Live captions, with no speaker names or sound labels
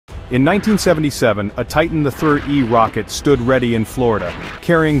In 1977, a Titan IIIE rocket stood ready in Florida,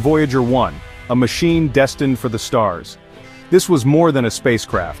 carrying Voyager 1, a machine destined for the stars. This was more than a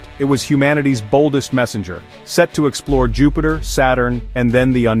spacecraft, it was humanity's boldest messenger, set to explore Jupiter, Saturn, and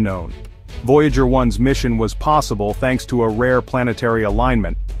then the unknown. Voyager 1's mission was possible thanks to a rare planetary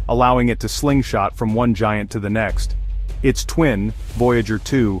alignment, allowing it to slingshot from one giant to the next. Its twin, Voyager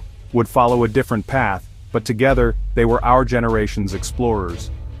 2, would follow a different path, but together, they were our generation's explorers.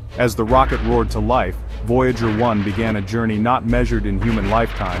 As the rocket roared to life, Voyager 1 began a journey not measured in human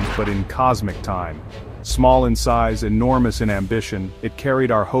lifetimes but in cosmic time. Small in size, enormous in ambition, it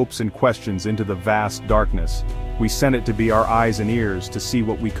carried our hopes and questions into the vast darkness. We sent it to be our eyes and ears to see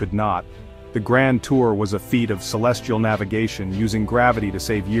what we could not. The grand tour was a feat of celestial navigation using gravity to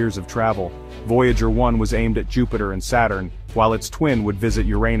save years of travel. Voyager 1 was aimed at Jupiter and Saturn, while its twin would visit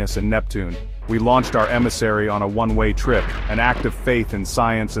Uranus and Neptune. We launched our emissary on a one-way trip, an act of faith in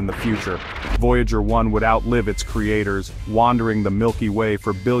science and the future. Voyager 1 would outlive its creators, wandering the Milky Way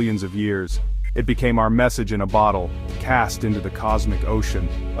for billions of years. It became our message in a bottle, cast into the cosmic ocean,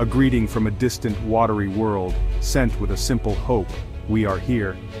 a greeting from a distant watery world, sent with a simple hope: we are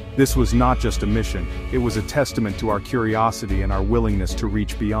here. This was not just a mission, it was a testament to our curiosity and our willingness to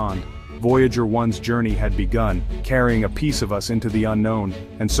reach beyond. Voyager 1's journey had begun, carrying a piece of us into the unknown,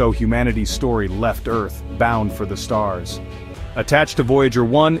 and so humanity's story left Earth, bound for the stars. Attached to Voyager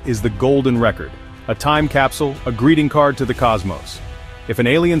 1 is the Golden Record, a time capsule, a greeting card to the cosmos. If an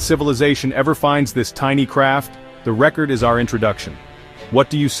alien civilization ever finds this tiny craft, the record is our introduction.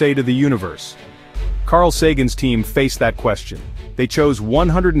 What do you say to the universe? Carl Sagan's team faced that question. They chose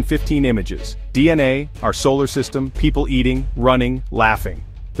 115 images: DNA, our solar system, people eating, running, laughing.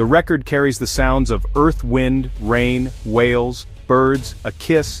 The record carries the sounds of earth, wind, rain, whales, birds, a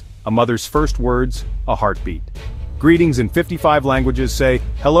kiss, a mother's first words, a heartbeat. Greetings in 55 languages say,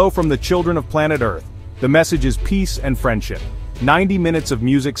 "Hello from the children of planet Earth." The message is peace and friendship. 90 minutes of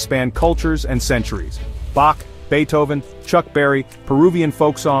music span cultures and centuries. Bach, Beethoven, Chuck Berry, Peruvian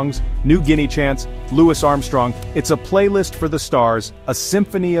folk songs, New Guinea chants, Louis Armstrong. It's a playlist for the stars, a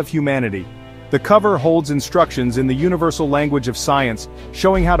symphony of humanity. The cover holds instructions in the universal language of science,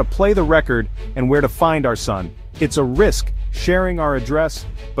 showing how to play the record and where to find our sun. It's a risk, sharing our address,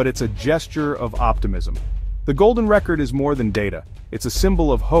 but it's a gesture of optimism. The Golden Record is more than data. It's a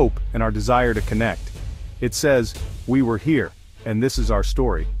symbol of hope and our desire to connect. It says, we were here, and this is our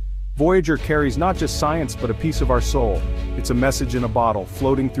story. Voyager carries not just science but a piece of our soul. It's a message in a bottle,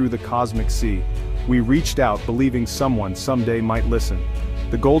 floating through the cosmic sea. We reached out believing someone someday might listen.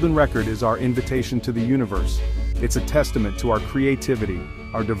 The Golden Record is our invitation to the universe. It's a testament to our creativity,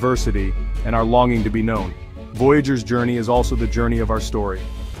 our diversity, and our longing to be known. Voyager's journey is also the journey of our story.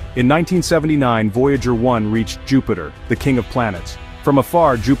 In 1979, Voyager 1 reached Jupiter, the king of planets. From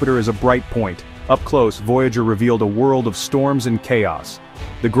afar, Jupiter is a bright point. Up close, Voyager revealed a world of storms and chaos.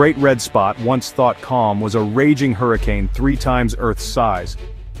 The Great Red Spot, once thought calm, was a raging hurricane 3 times Earth's size.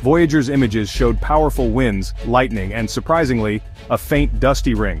 Voyager's images showed powerful winds, lightning, and surprisingly, a faint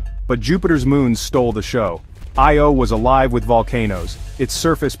dusty ring. But Jupiter's moons stole the show. Io was alive with volcanoes, its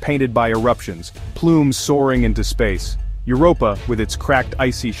surface painted by eruptions, plumes soaring into space. Europa, with its cracked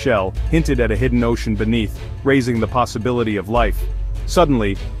icy shell, hinted at a hidden ocean beneath, raising the possibility of life.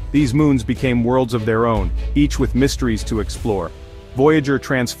 Suddenly, these moons became worlds of their own, each with mysteries to explore. Voyager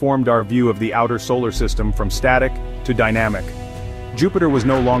transformed our view of the outer solar system from static to dynamic. Jupiter was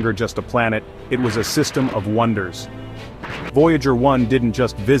no longer just a planet, it was a system of wonders. Voyager 1 didn't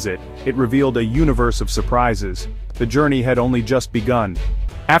just visit, it revealed a universe of surprises. The journey had only just begun.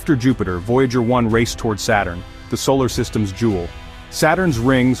 After Jupiter, Voyager 1 raced toward Saturn, the solar system's jewel. Saturn's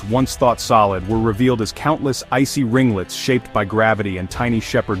rings, once thought solid, were revealed as countless icy ringlets shaped by gravity and tiny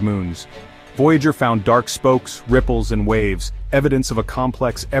shepherd moons. Voyager found dark spokes, ripples, and waves, evidence of a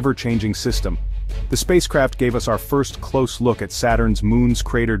complex, ever-changing system. The spacecraft gave us our first close look at Saturn's moons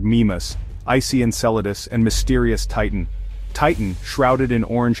cratered Mimas, icy Enceladus, and mysterious Titan. Titan, shrouded in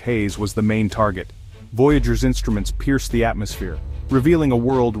orange haze, was the main target. Voyager's instruments pierced the atmosphere, revealing a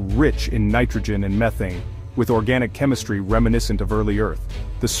world rich in nitrogen and methane, with organic chemistry reminiscent of early Earth.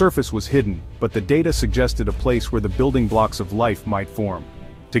 The surface was hidden, but the data suggested a place where the building blocks of life might form.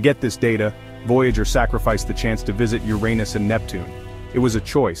 To get this data, Voyager sacrificed the chance to visit Uranus and Neptune. It was a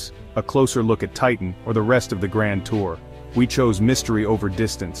choice, a closer look at Titan or the rest of the grand tour. We chose mystery over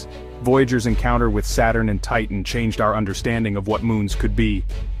distance. Voyager's encounter with Saturn and Titan changed our understanding of what moons could be.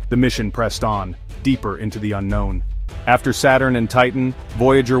 The mission pressed on, deeper into the unknown. After Saturn and Titan,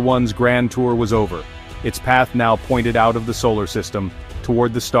 Voyager 1's grand tour was over. Its path now pointed out of the solar system,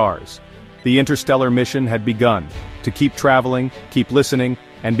 toward the stars. The interstellar mission had begun. To keep traveling, keep listening,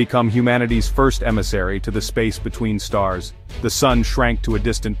 and become humanity's first emissary to the space between stars. The sun shrank to a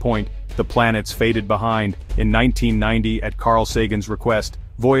distant point, the planets faded behind. In 1990, at Carl Sagan's request,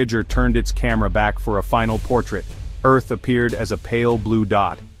 Voyager turned its camera back for a final portrait. Earth appeared as a pale blue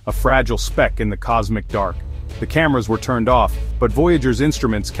dot, a fragile speck in the cosmic dark. The cameras were turned off, but Voyager's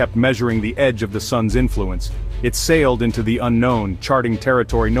instruments kept measuring the edge of the sun's influence. It sailed into the unknown, charting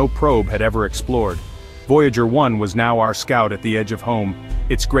territory no probe had ever explored. Voyager 1 was now our scout at the edge of home.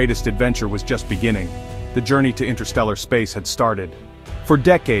 Its greatest adventure was just beginning. The journey to interstellar space had started. For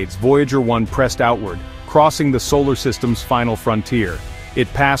decades, Voyager 1 pressed outward, crossing the solar system's final frontier.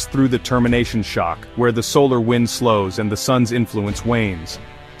 It passed through the termination shock, where the solar wind slows and the sun's influence wanes.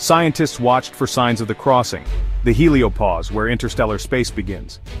 Scientists watched for signs of the crossing, the heliopause where interstellar space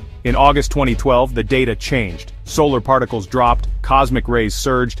begins. In August 2012, the data changed. Solar particles dropped, cosmic rays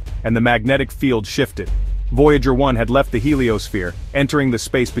surged, and the magnetic field shifted. Voyager 1 had left the heliosphere, entering the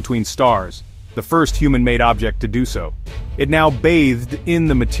space between stars, the first human-made object to do so. It now bathed in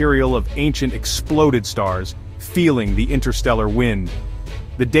the material of ancient exploded stars, feeling the interstellar wind.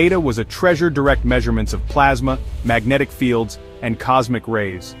 The data was a treasure direct measurements of plasma, magnetic fields, and cosmic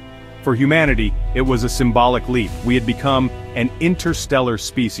rays. For humanity, it was a symbolic leap. We had become an interstellar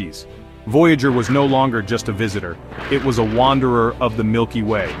species. Voyager was no longer just a visitor. It was a wanderer of the Milky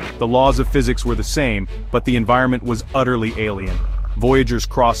Way. The laws of physics were the same, but the environment was utterly alien. Voyager's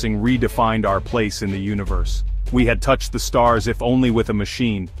crossing redefined our place in the universe. We had touched the stars, if only with a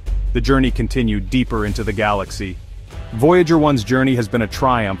machine. The journey continued deeper into the galaxy. Voyager 1's journey has been a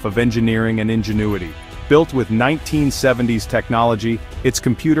triumph of engineering and ingenuity. Built with 1970s technology, its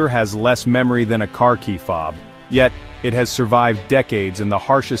computer has less memory than a car key fob. Yet, it has survived decades in the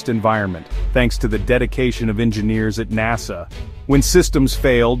harshest environment, thanks to the dedication of engineers at NASA. When systems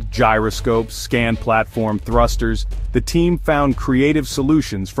failed, gyroscopes, scan platform thrusters, the team found creative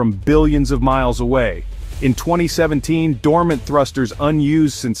solutions from billions of miles away. In 2017, dormant thrusters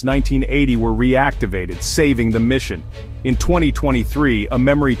unused since 1980 were reactivated, saving the mission. In 2023, a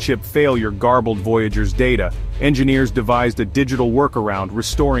memory chip failure garbled Voyager's data. Engineers devised a digital workaround,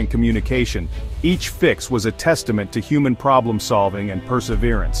 restoring communication. Each fix was a testament to human problem-solving and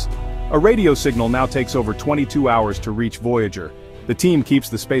perseverance. A radio signal now takes over 22 hours to reach Voyager. The team keeps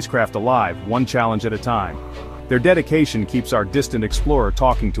the spacecraft alive, one challenge at a time. Their dedication keeps our distant explorer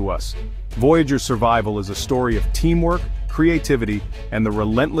talking to us. Voyager's survival is a story of teamwork, creativity, and the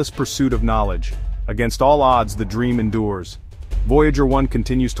relentless pursuit of knowledge. Against all odds, the dream endures. Voyager 1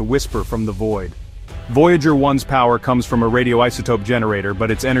 continues to whisper from the void. Voyager 1's power comes from a radioisotope generator,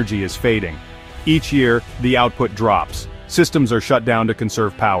 but its energy is fading. Each year, the output drops. Systems are shut down to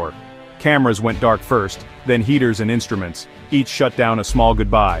conserve power. Cameras went dark first, then heaters and instruments, each shut down a small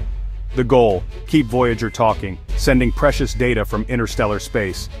goodbye. The goal: keep Voyager talking, sending precious data from interstellar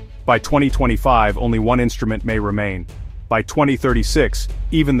space. By 2025, only one instrument may remain. By 2036,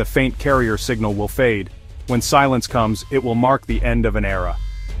 even the faint carrier signal will fade. When silence comes, it will mark the end of an era.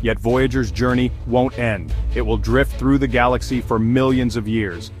 Yet Voyager's journey won't end. It will drift through the galaxy for millions of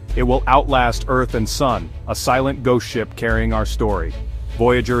years. It will outlast Earth and Sun, a silent ghost ship carrying our story.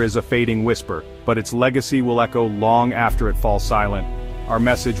 Voyager is a fading whisper, but its legacy will echo long after it falls silent. Our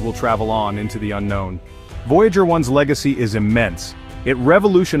message will travel on into the unknown. Voyager 1's legacy is immense. It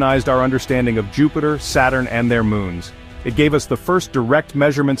revolutionized our understanding of Jupiter, Saturn, and their moons. It gave us the first direct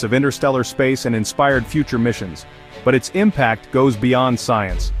measurements of interstellar space and inspired future missions. But its impact goes beyond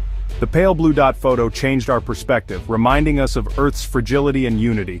science. The pale blue dot photo changed our perspective, reminding us of Earth's fragility and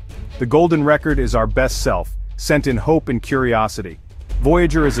unity. The golden record is our best self, sent in hope and curiosity.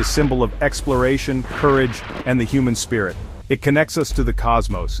 Voyager is a symbol of exploration, courage, and the human spirit. It connects us to the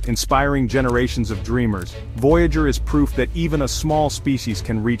cosmos, inspiring generations of dreamers. Voyager is proof that even a small species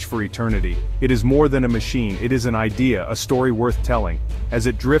can reach for eternity. It is more than a machine, it is an idea, a story worth telling. As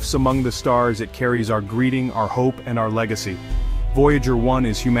it drifts among the stars, it carries our greeting, our hope, and our legacy. Voyager 1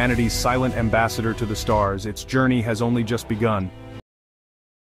 is humanity's silent ambassador to the stars. Its journey has only just begun.